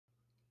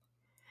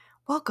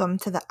Welcome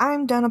to the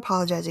I'm Done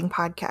Apologizing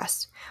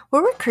podcast,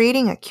 where we're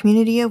creating a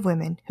community of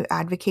women who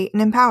advocate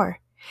and empower.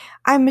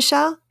 I'm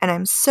Michelle, and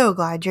I'm so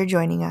glad you're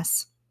joining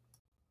us.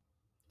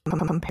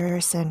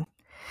 Comparison.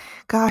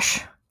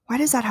 Gosh, why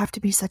does that have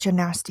to be such a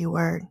nasty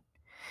word?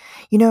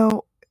 You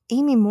know,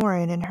 Amy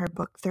Morin, in her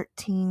book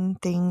 13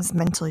 Things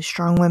Mentally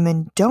Strong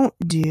Women Don't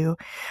Do,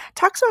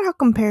 talks about how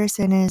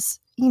comparison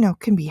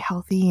can be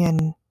healthy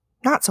and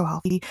not so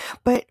healthy.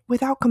 But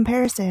without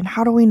comparison,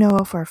 how do we know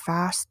if we're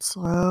fast,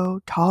 slow,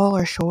 tall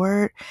or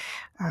short,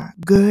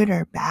 good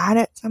or bad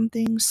at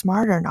something,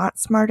 smart or not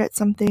smart at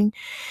something?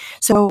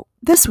 So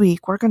this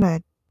week, we're going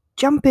to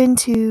jump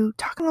into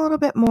talking a little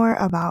bit more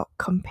about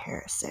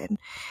comparison.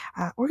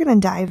 We're going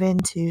to dive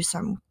into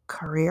some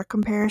career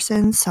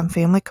comparisons, some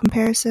family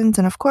comparisons,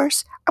 and of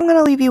course, I'm going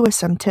to leave you with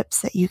some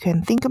tips that you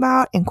can think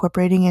about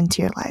incorporating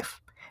into your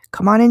life.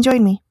 Come on and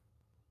join me.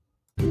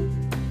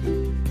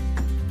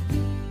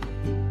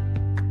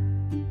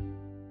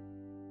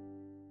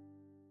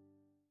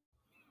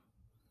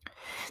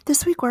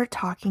 This week we're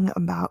talking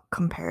about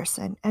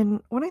comparison.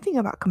 And when I think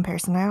about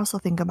comparison, I also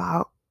think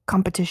about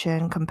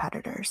competition,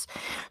 competitors.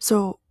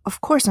 So, of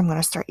course, I'm going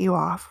to start you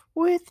off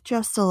with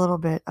just a little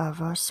bit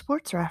of a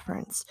sports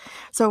reference.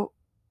 So,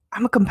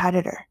 I'm a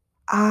competitor.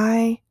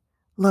 I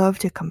love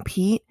to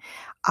compete.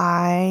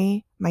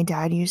 My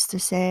dad used to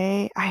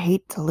say, I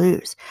hate to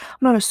lose. I'm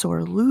not a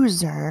sore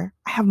loser.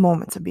 I have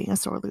moments of being a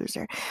sore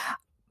loser,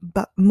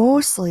 but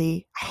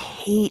mostly I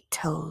hate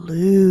to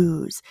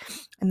lose.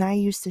 And I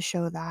used to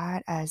show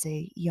that as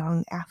a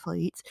young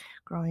athlete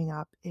growing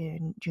up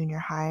in junior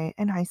high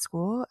and high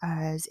school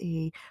as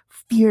a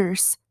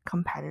fierce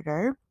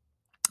competitor.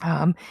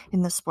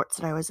 In the sports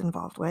that I was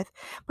involved with.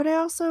 But I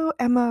also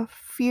am a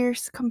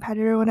fierce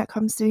competitor when it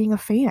comes to being a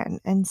fan.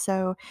 And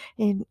so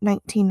in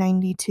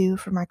 1992,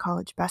 for my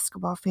college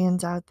basketball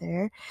fans out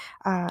there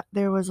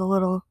was a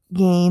little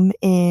game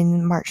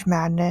in March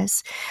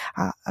Madness,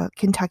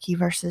 Kentucky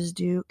versus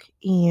Duke.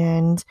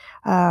 And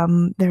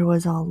there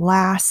was a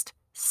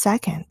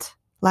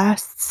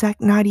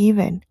not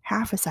even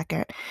half a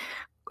second,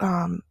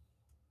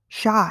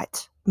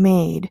 shot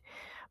made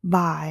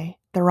by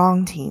the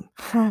wrong team,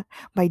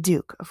 by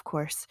Duke, of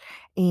course.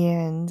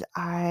 And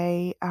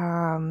that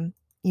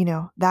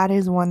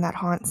is one that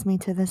haunts me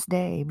to this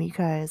day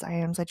because I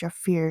am such a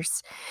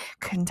fierce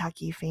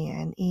Kentucky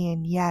fan.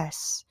 And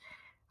yes,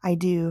 I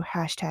do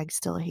hashtag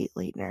still hate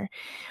Leitner,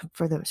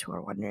 for those who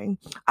are wondering.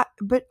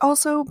 But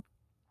also,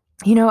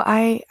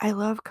 I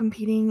love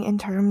competing in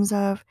terms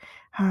of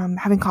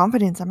having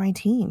confidence on my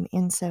team.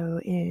 And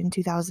so in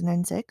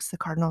 2006, the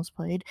Cardinals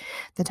played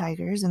the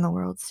Tigers in the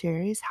World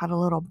Series, had a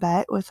little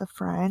bet with a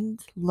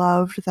friend,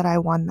 loved that I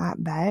won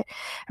that bet.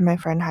 And my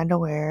friend had to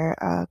wear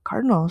a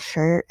Cardinals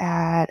shirt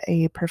at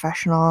a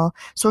professional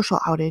social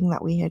outing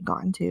that we had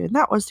gone to. And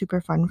that was super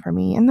fun for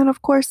me. And then,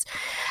 of course,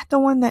 the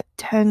one that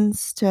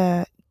tends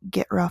to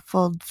get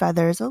ruffled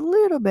feathers a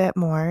little bit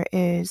more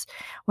is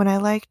when I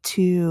like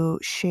to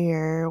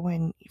share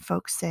when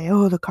folks say,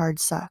 oh, the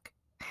Cards suck.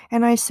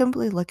 And I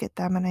simply look at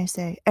them and I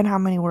say, and how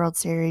many World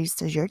Series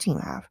does your team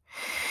have?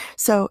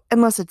 So,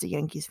 unless it's a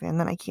Yankees fan,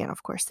 then I can't,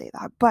 of course, say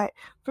that. But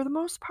for the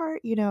most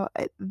part,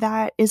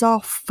 that is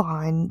all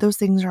fun. Those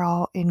things are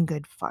all in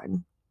good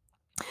fun.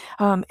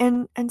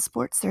 And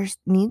sports, there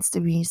needs to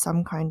be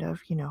some kind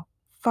of,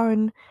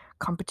 fun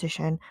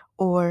competition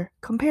or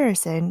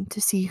comparison to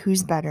see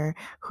who's better,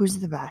 who's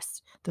the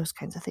best, those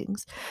kinds of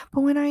things.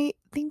 But when I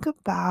think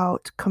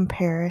about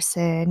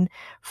comparison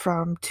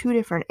from two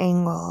different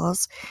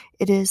angles,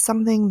 it is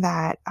something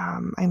that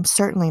I'm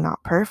certainly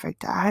not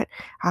perfect at.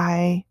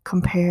 I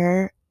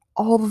compare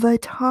all the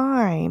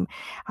time.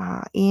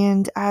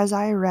 And as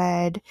I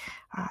read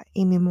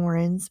Amy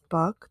Morin's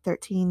book,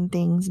 13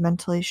 Things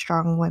Mentally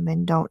Strong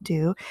Women Don't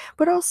Do,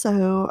 but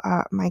also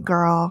my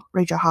girl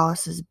Rachel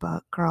Hollis's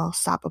book, Girl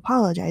Stop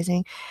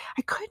Apologizing,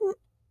 I couldn't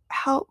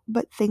help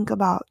but think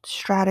about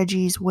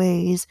strategies,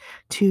 ways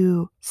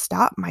to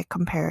stop my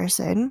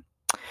comparison.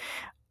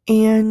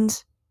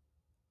 And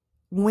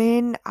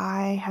when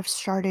I have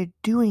started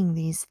doing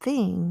these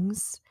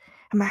things,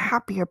 I'm a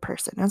happier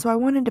person. And so I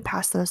wanted to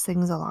pass those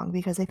things along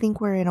because I think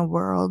we're in a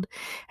world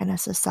and a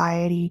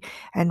society,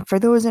 and for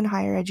those in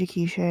higher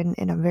education,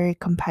 in a very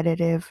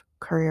competitive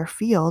career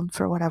field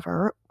for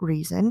whatever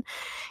reason.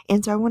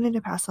 And so I wanted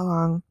to pass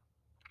along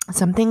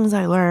some things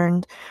I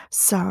learned,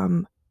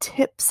 some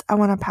tips I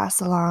want to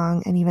pass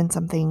along, and even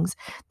some things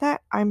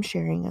that I'm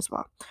sharing as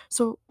well.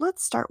 So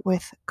let's start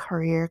with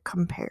career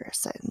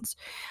comparisons.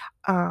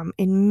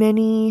 In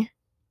many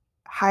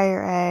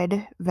higher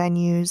ed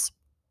venues,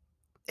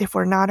 if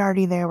we're not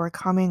already there, we're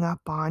coming up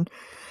on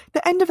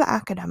the end of the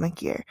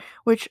academic year,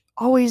 which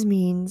always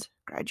means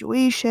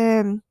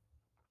graduation,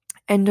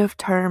 end of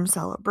term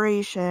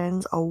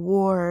celebrations,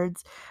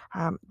 awards,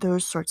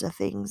 those sorts of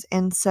things.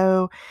 And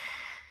so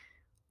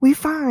I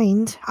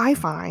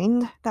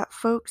find that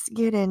folks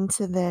get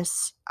into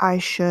this I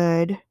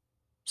should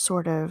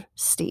sort of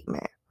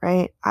statement,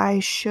 right?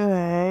 I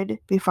should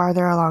be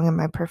farther along in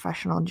my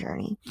professional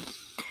journey,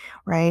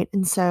 right?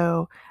 And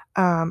so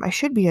I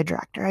should be a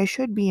director. I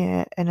should be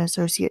an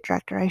associate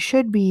director. I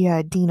should be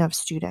a dean of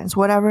students,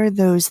 whatever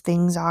those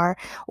things are,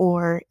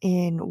 or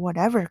in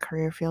whatever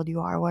career field you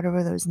are,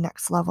 whatever those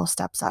next level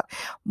steps up.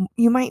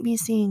 You might be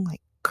seeing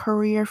like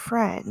career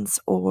friends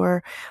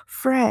or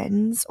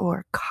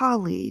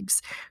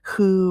colleagues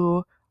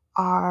who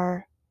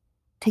are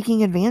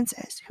taking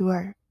advances, who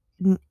are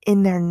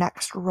in their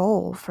next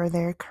role for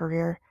their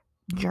career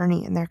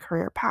journey and their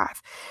career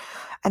path.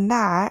 And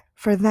that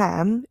for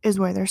them is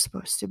where they're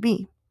supposed to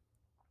be.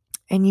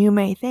 And you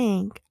may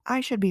think,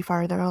 I should be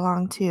farther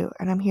along too.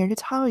 And I'm here to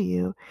tell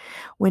you,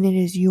 when it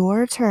is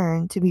your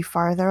turn to be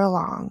farther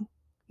along,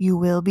 you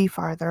will be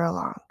farther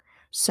along.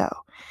 So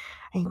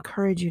I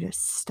encourage you to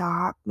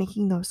stop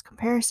making those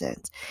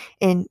comparisons.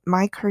 In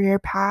my career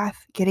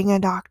path, getting a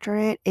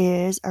doctorate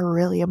is a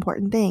really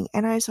important thing.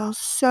 And I saw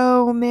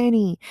so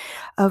many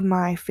of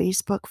my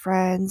Facebook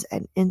friends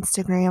and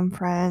Instagram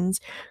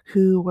friends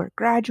who were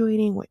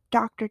graduating with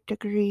doctorate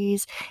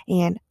degrees,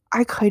 and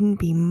I couldn't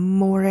be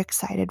more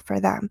excited for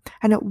them.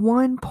 And at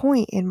one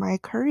point in my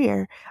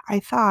career, I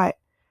thought,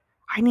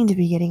 I need to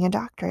be getting a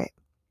doctorate.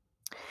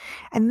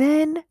 And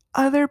then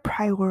other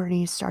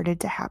priorities started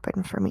to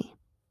happen for me.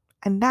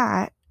 And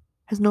that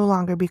has no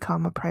longer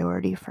become a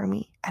priority for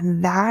me.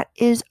 And that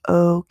is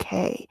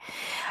okay.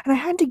 And I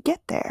had to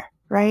get there,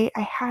 right?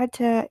 I had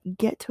to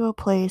get to a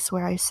place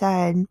where I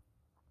said,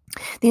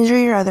 these are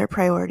your other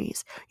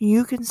priorities.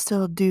 You can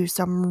still do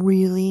some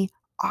really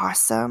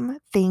awesome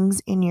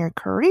things in your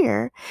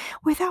career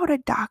without a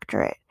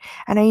doctorate.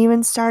 And I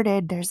even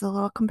started, there's a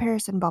little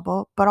comparison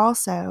bubble, but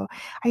also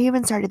I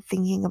even started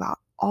thinking about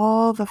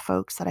all the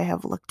folks that I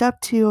have looked up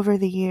to over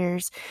the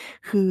years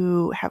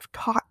who have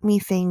taught me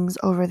things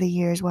over the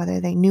years,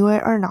 whether they knew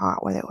it or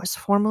not, whether it was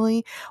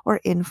formally or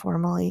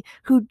informally,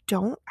 who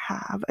don't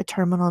have a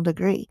terminal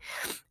degree.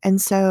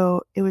 And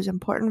so it was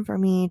important for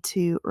me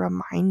to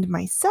remind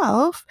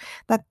myself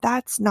that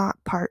that's not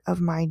part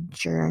of my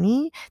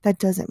journey. That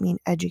doesn't mean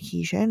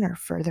education or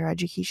further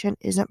education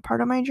isn't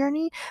part of my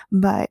journey,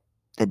 but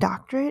the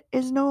doctorate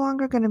is no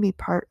longer going to be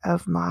part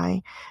of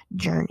my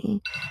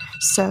journey.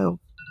 So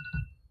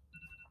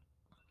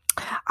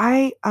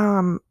I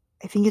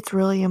think it's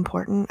really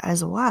important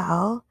as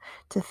well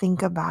to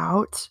think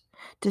about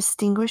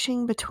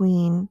distinguishing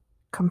between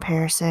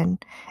comparison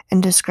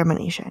and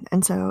discrimination.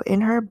 And so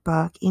in her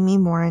book, Amy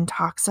Morin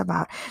talks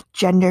about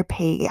gender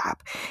pay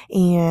gap.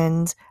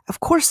 And of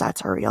course,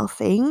 that's a real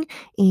thing.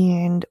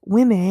 And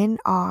women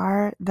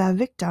are the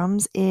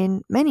victims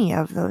in many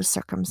of those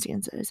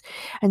circumstances.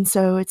 And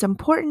so it's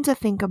important to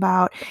think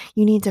about,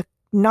 you need to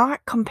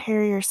not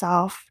compare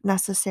yourself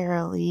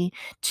necessarily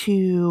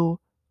to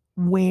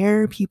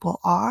where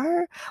people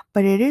are,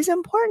 but it is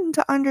important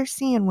to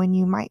understand when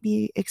you might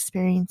be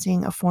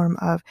experiencing a form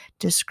of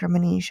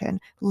discrimination,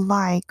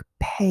 like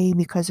pay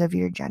because of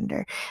your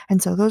gender.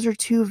 And so those are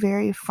two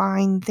very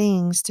fine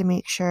things to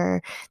make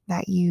sure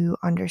that you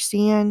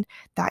understand,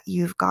 that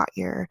you've got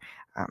your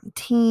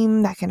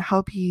team that can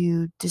help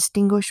you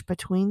distinguish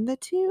between the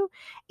two,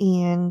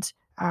 and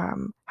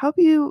help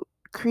you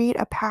create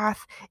a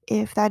path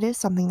if that is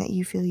something that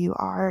you feel you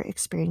are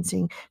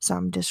experiencing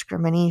some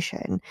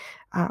discrimination,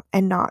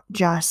 and not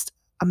just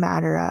a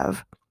matter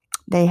of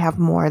they have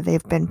more,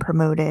 they've been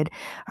promoted,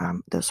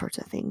 those sorts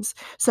of things.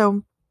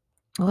 So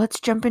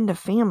let's jump into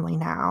family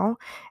now.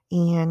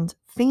 And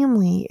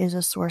family is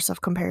a source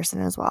of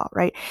comparison as well,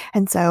 right?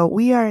 And so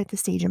we are at the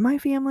stage in my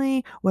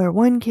family where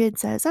one kid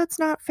says, that's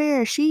not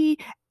fair. She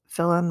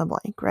fill in the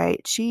blank,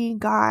 right? She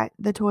got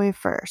the toy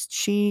first.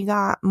 She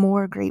got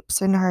more grapes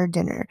in her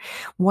dinner.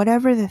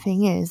 Whatever the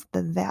thing is,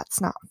 the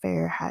that's not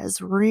fair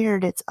has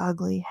reared its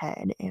ugly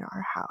head in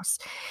our house.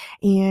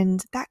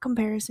 And that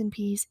comparison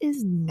piece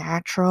is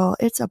natural.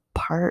 It's a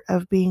part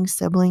of being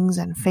siblings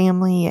and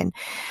family,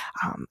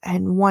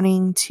 and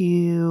wanting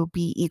to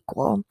be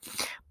equal.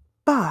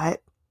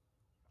 But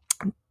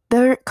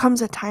there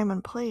comes a time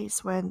and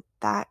place when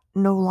that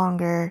no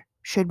longer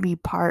should be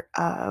part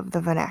of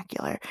the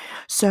vernacular.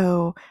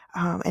 So,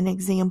 an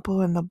example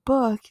in the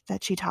book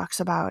that she talks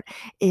about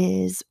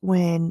is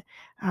when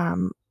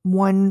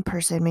one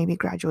person maybe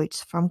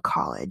graduates from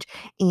college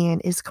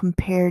and is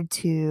compared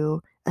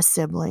to a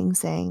sibling,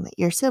 saying that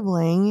your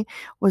sibling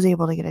was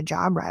able to get a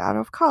job right out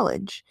of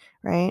college,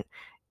 right?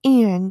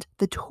 And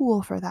the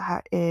tool for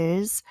that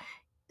is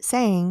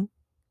saying,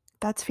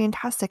 that's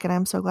fantastic, and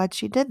I'm so glad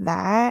she did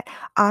that.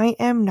 I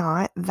am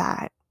not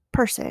that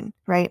person,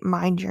 right?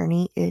 My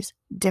journey is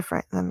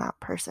different than that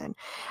person.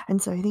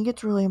 And so I think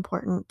it's really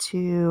important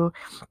to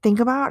think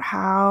about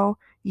how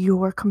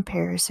your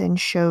comparison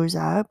shows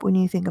up when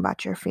you think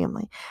about your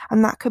family.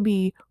 And that could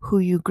be who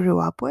you grew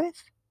up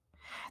with.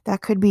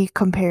 That could be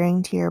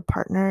comparing to your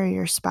partner or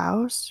your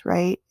spouse,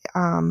 right?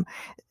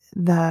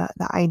 The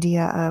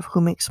idea of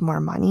who makes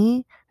more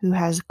money, who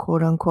has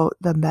quote unquote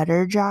the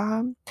better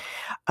job,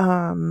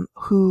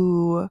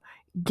 who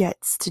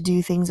gets to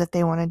do things that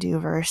they want to do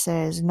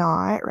versus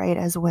not, right?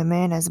 As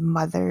women, as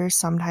mothers,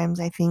 sometimes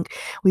I think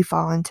we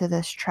fall into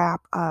this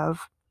trap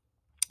of,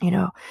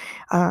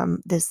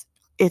 this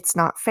it's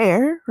not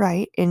fair,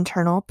 right?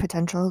 Internal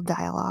potential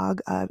dialogue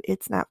of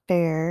it's not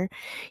fair.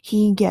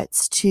 He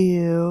gets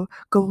to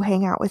go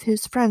hang out with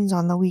his friends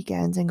on the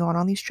weekends and go on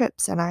all these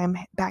trips, and I'm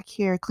back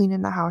here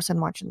cleaning the house and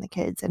watching the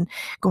kids and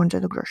going to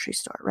the grocery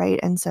store, right?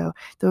 And so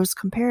those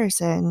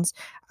comparisons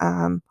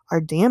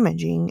are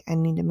damaging,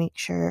 and need to make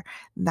sure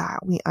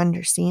that we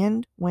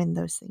understand when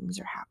those things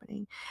are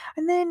happening.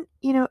 And then,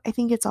 I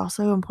think it's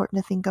also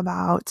important to think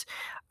about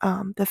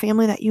the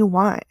family that you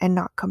want and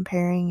not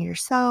comparing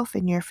yourself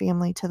and your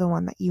family to the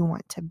one that you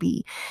want to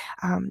be.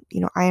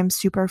 I am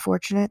super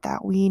fortunate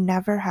that we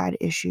never had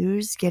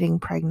issues getting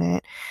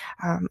pregnant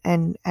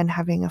and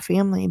having a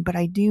family, but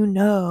I do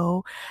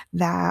know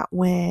that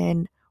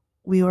when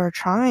we were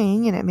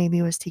trying and it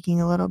maybe was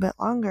taking a little bit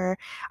longer,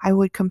 I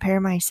would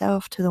compare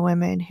myself to the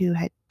women who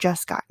had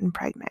just gotten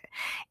pregnant,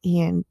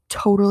 and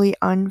totally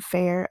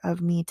unfair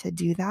of me to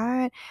do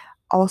that.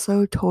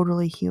 Also,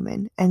 totally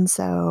human. And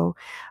so,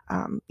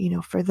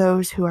 for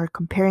those who are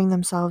comparing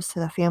themselves to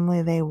the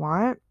family they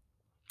want,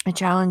 I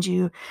challenge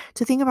you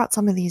to think about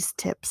some of these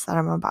tips that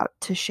I'm about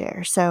to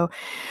share. So,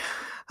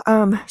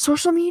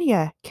 social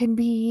media can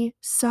be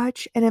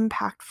such an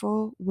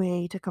impactful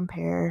way to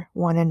compare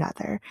one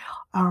another.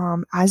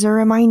 As a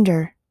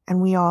reminder,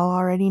 and we all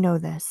already know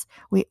this,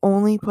 we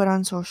only put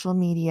on social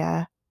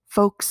media,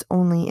 folks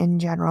only in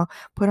general,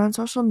 put on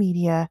social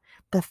media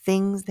the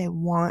things they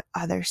want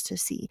others to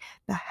see,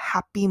 the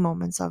happy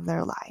moments of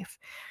their life.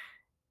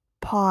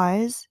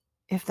 Pause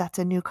if that's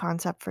a new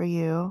concept for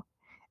you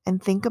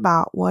and think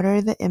about what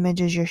are the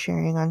images you're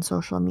sharing on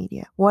social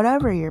media,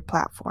 whatever your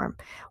platform.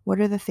 What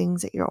are the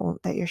things that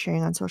you're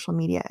sharing on social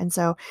media? And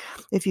so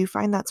if you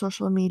find that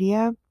social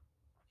media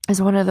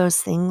is one of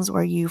those things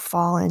where you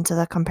fall into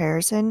the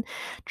comparison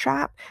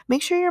trap,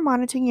 make sure you're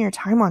monitoring your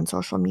time on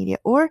social media,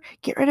 or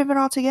get rid of it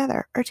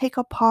altogether, or take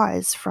a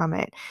pause from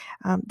it.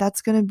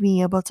 That's going to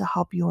be able to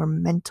help your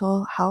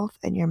mental health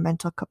and your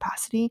mental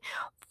capacity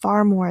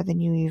far more than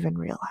you even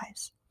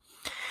realize.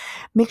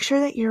 Make sure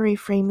that you're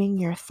reframing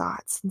your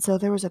thoughts. And so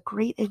there was a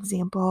great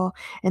example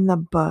in the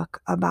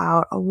book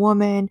about a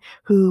woman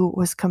who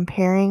was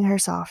comparing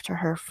herself to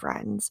her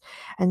friends.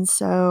 And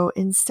so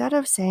instead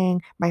of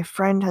saying, my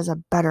friend has a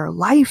better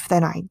life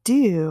than I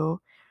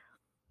do,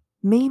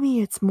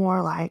 maybe it's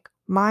more like,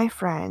 my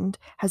friend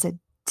has a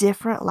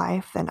different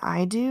life than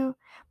I do,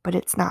 but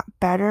it's not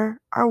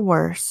better or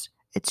worse.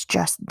 It's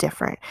just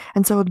different.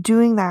 And so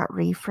doing that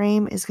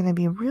reframe is going to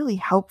be really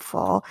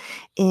helpful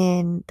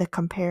in the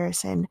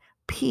comparison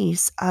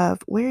piece of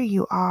where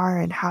you are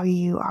and how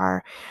you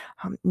are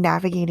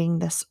navigating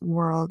this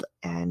world,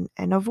 and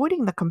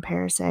avoiding the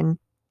comparison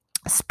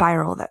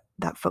spiral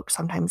that folks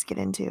sometimes get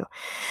into.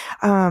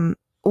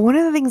 One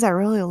of the things I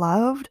really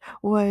loved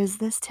was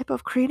this tip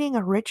of creating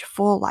a rich,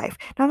 full life.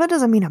 Now, that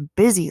doesn't mean a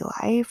busy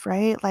life,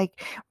 right?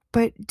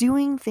 But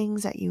doing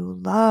things that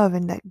you love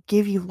and that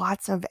give you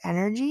lots of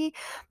energy,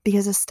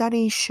 because a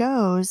study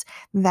shows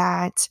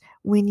that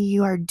when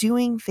you are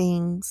doing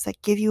things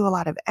that give you a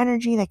lot of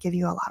energy, that give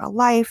you a lot of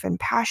life and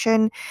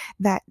passion,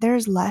 that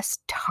there's less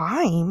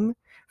time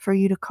for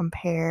you to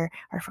compare,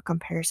 or for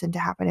comparison to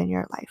happen in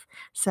your life.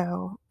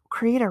 So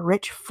create a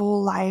rich,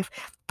 full life.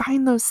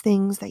 Find those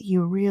things that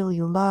you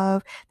really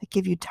love, that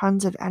give you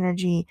tons of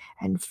energy,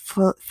 and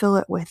fill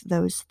it with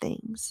those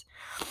things.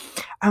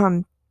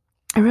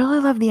 I really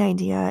love the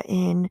idea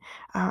in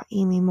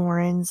Amy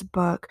Morin's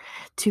book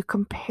to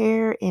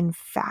compare in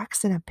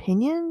facts and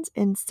opinions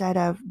instead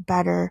of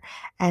better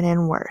and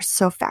in worse.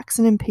 So, facts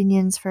and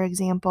opinions, for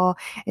example,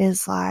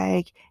 is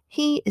like,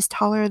 he is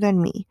taller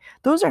than me.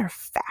 Those are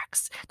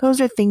facts.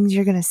 Those are things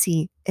you're going to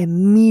see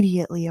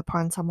immediately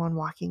upon someone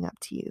walking up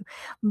to you,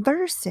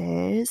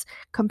 versus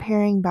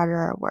comparing better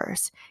or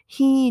worse.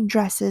 He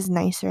dresses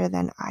nicer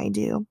than I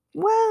do.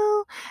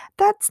 Well,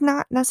 that's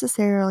not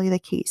necessarily the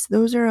case.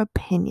 Those are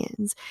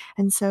opinions.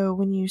 And so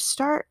when you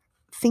start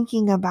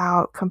thinking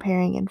about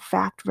comparing in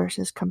fact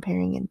versus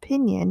comparing in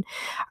opinion,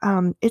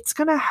 it's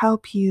going to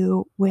help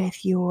you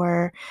with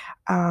your,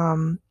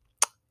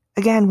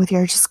 again, with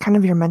your just kind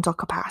of your mental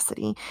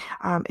capacity.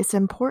 It's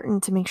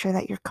important to make sure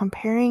that you're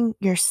comparing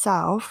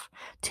yourself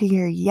to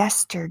your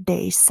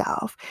yesterday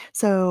self.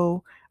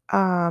 So,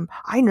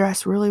 I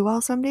dress really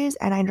well some days,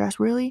 and I dress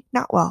really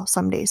not well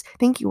some days.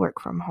 Thank you, work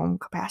from home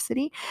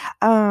capacity.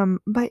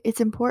 But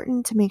it's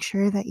important to make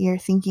sure that you're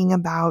thinking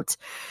about,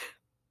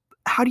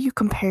 how do you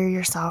compare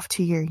yourself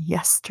to your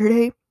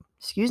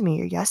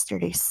your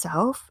yesterday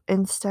self,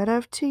 instead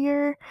of to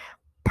your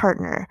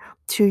partner,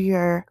 to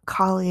your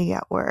colleague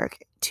at work,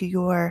 to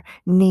your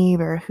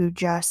neighbor who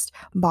just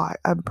bought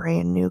a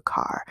brand new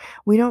car.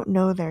 We don't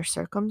know their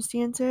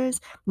circumstances.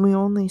 We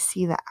only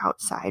see the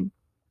outside.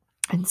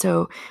 And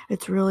so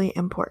it's really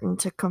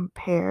important to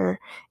compare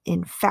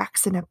in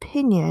facts and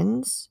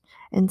opinions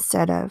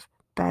instead of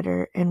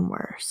better and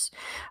worse.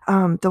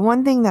 The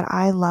one thing that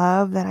I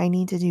love that I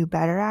need to do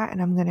better at,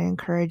 and I'm going to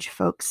encourage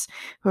folks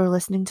who are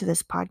listening to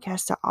this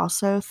podcast to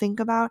also think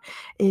about,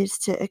 is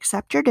to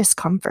accept your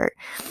discomfort.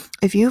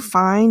 If you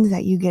find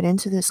that you get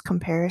into this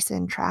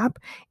comparison trap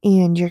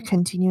and you're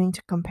continuing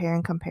to compare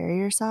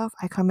yourself,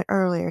 I come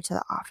earlier to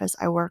the office,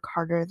 I work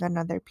harder than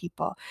other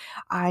people,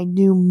 I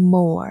do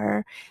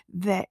more,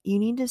 that you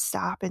need to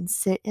stop and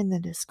sit in the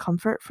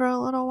discomfort for a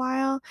little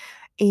while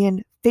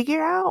and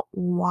figure out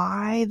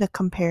why the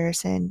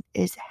comparison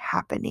is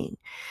happening.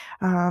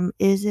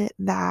 Is it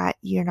that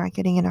you're not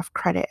getting enough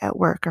credit at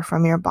work or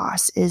from your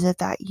boss? Is it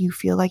that you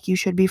feel like you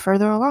should be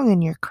further along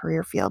in your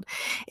career field?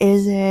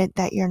 Is it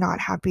that you're not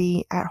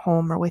happy at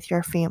home or with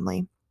your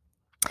family?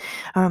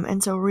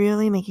 And so,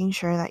 really making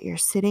sure that you're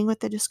sitting with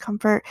the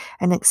discomfort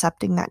and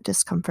accepting that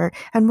discomfort,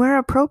 and where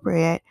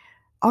appropriate,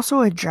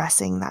 also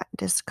addressing that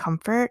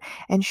discomfort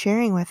and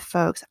sharing with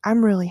folks,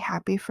 I'm really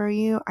happy for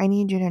you. I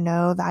need you to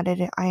know that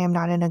I am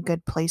not in a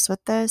good place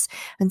with this.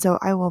 And so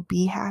I will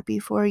be happy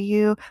for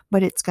you,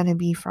 but it's going to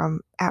be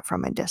from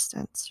a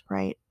distance,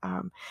 right?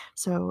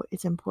 So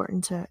it's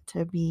important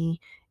to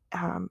be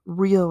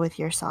real with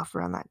yourself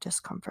around that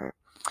discomfort.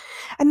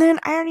 And then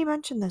I already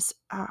mentioned this,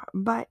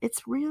 but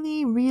it's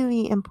really,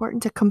 really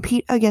important to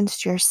compete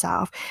against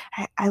yourself.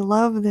 I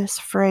love this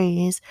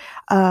phrase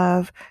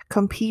of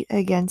compete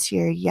against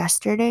your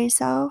yesterday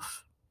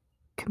self.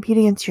 Compete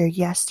against your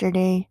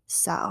yesterday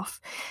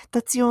self.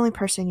 That's the only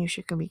person you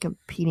should be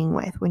competing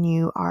with when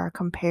you are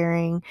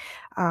comparing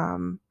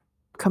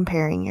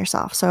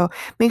yourself. So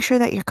make sure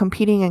that you're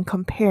competing and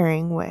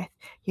comparing with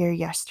your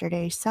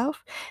yesterday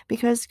self,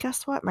 because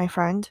guess what, my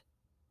friend?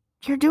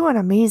 You're doing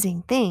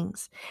amazing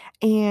things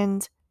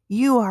and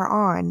you are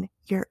on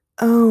your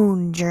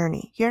own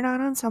journey. You're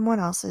not on someone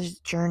else's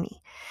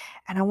journey.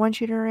 And I want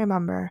you to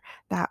remember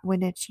that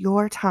when it's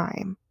your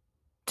time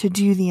to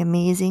do the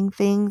amazing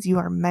things you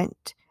are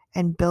meant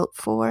and built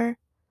for,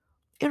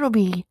 it'll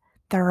be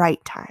the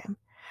right time.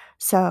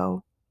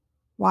 So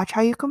watch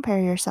how you compare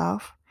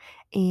yourself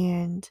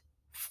and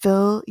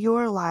fill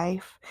your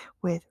life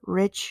with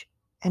rich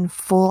and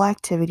full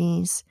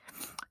activities,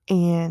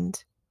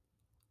 and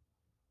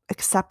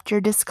accept your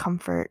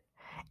discomfort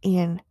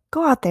and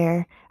go out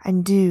there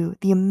and do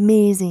the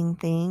amazing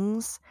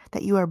things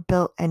that you are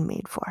built and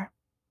made for.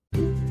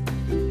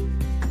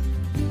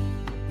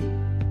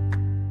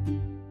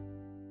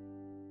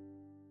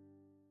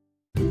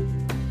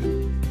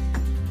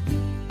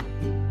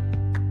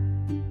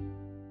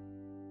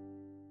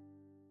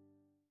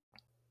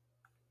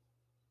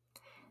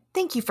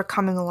 Thank you for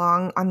coming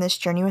along on this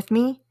journey with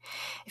me.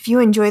 If you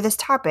enjoy this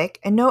topic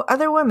and know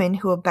other women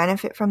who will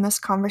benefit from this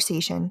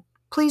conversation,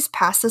 please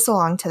pass this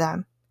along to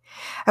them.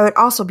 I would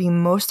also be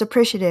most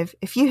appreciative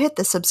if you hit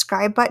the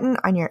subscribe button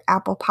on your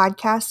Apple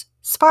Podcasts,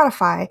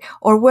 Spotify,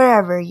 or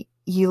wherever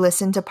you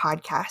listen to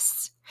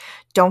podcasts.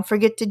 Don't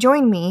forget to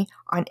join me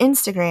on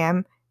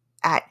Instagram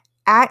at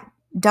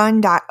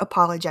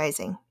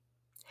 @done.apologizing.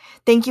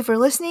 Thank you for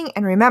listening,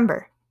 and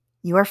remember,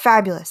 you are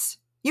fabulous.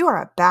 You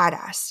are a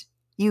badass.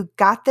 You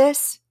got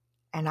this,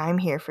 and I'm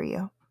here for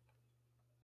you.